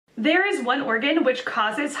There is one organ which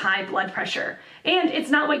causes high blood pressure, and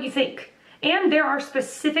it's not what you think. And there are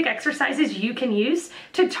specific exercises you can use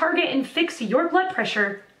to target and fix your blood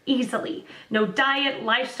pressure easily. No diet,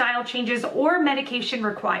 lifestyle changes, or medication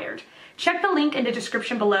required. Check the link in the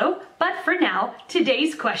description below, but for now,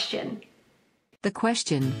 today's question. The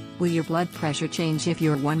question, will your blood pressure change if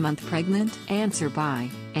you're 1 month pregnant? Answer by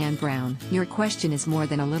Anne Brown. Your question is more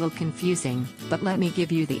than a little confusing, but let me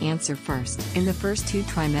give you the answer first. In the first 2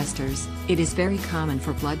 trimesters, it is very common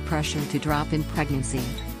for blood pressure to drop in pregnancy.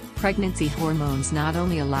 Pregnancy hormones not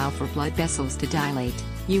only allow for blood vessels to dilate,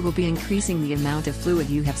 you will be increasing the amount of fluid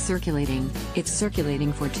you have circulating, it's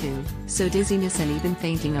circulating for 2, so dizziness and even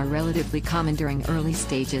fainting are relatively common during early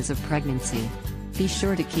stages of pregnancy. Be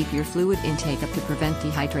sure to keep your fluid intake up to prevent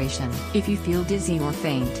dehydration. If you feel dizzy or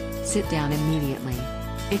faint, sit down immediately.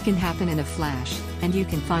 It can happen in a flash, and you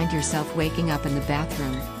can find yourself waking up in the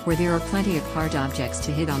bathroom, where there are plenty of hard objects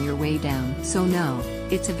to hit on your way down. So no,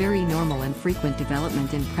 it's a very normal and frequent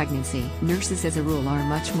development in pregnancy. Nurses as a rule are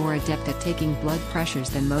much more adept at taking blood pressures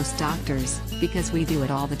than most doctors, because we do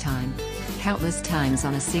it all the time. Countless times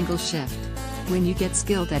on a single shift. When you get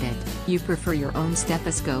skilled at it, you prefer your own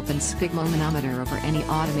stethoscope and sphygmomanometer over any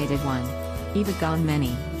automated one. Even gone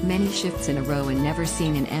many shifts in a row and never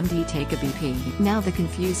seen an MD take a BP. Now the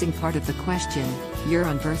confusing part of the question, you're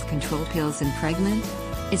on birth control pills and pregnant?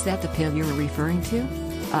 Is that the pill you're referring to?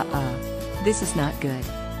 This is not good.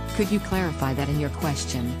 Could you clarify that in your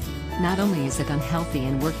question? Not only is it unhealthy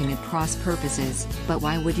and working at cross purposes, but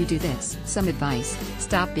why would you do this? Some advice: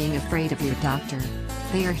 stop being afraid of your doctor.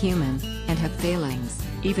 They are human, and have failings,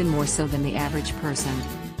 even more so than the average person.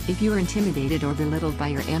 If you are intimidated or belittled by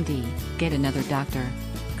your MD, get another doctor.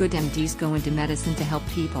 Good MDs go into medicine to help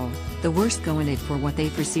people, the worst go in it for what they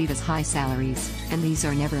perceive as high salaries, and these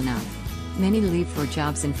are never enough. Many leave for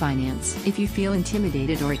jobs in finance. If you feel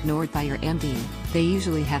intimidated or ignored by your MD, they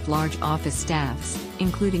usually have large office staffs,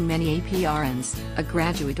 including many APRNs, a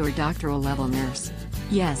graduate or doctoral level nurse.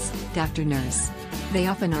 Yes, doctor nurse. They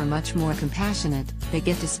often are much more compassionate, they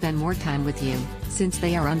get to spend more time with you, since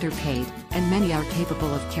they are underpaid, and many are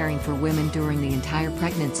capable of caring for women during the entire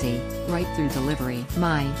pregnancy, right through delivery.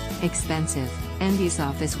 My expensive MD's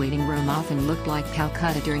office waiting room often looked like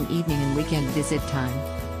Calcutta during evening and weekend visit time.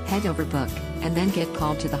 Head overbook, and then get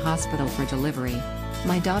called to the hospital for delivery.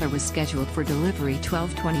 My daughter was scheduled for delivery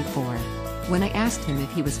 12/24. When I asked him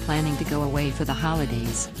if he was planning to go away for the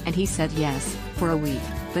holidays, and he said yes, for a week,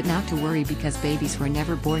 but not to worry because babies were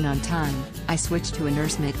never born on time, I switched to a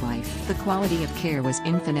nurse midwife. The quality of care was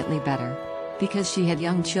infinitely better. Because she had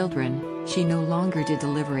young children, she no longer did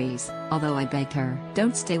deliveries, although I begged her,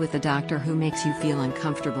 don't stay with a doctor who makes you feel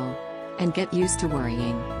uncomfortable. And get used to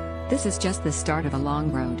worrying. This is just the start of a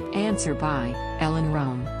long road. Answer by Ellen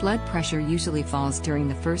Rome. Blood pressure usually falls during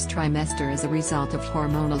the first trimester as a result of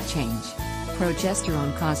hormonal change.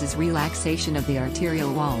 Progesterone causes relaxation of the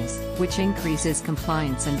arterial walls, which increases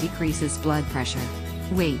compliance and decreases blood pressure.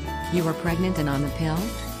 Wait, you are pregnant and on the pill?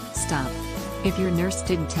 Stop. If your nurse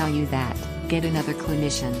didn't tell you that, get another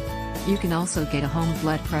clinician. You can also get a home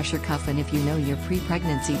blood pressure cuff, and if you know your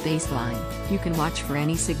pre-pregnancy baseline, you can watch for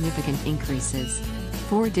any significant increases.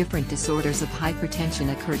 4 different disorders of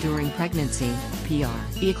hypertension occur during pregnancy: PR,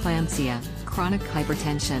 preeclampsia, chronic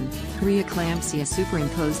hypertension, preeclampsia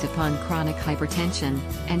superimposed upon chronic hypertension,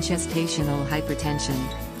 and gestational hypertension.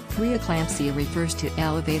 Preeclampsia refers to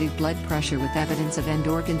elevated blood pressure with evidence of end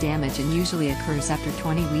organ damage and usually occurs after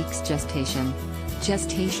 20 weeks gestation.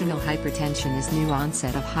 Gestational hypertension is new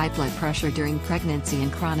onset of high blood pressure during pregnancy,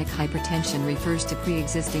 and chronic hypertension refers to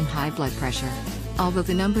pre-existing high blood pressure. Although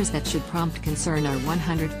the numbers that should prompt concern are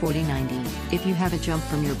 140/90. If you have a jump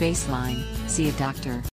from your baseline, see a doctor.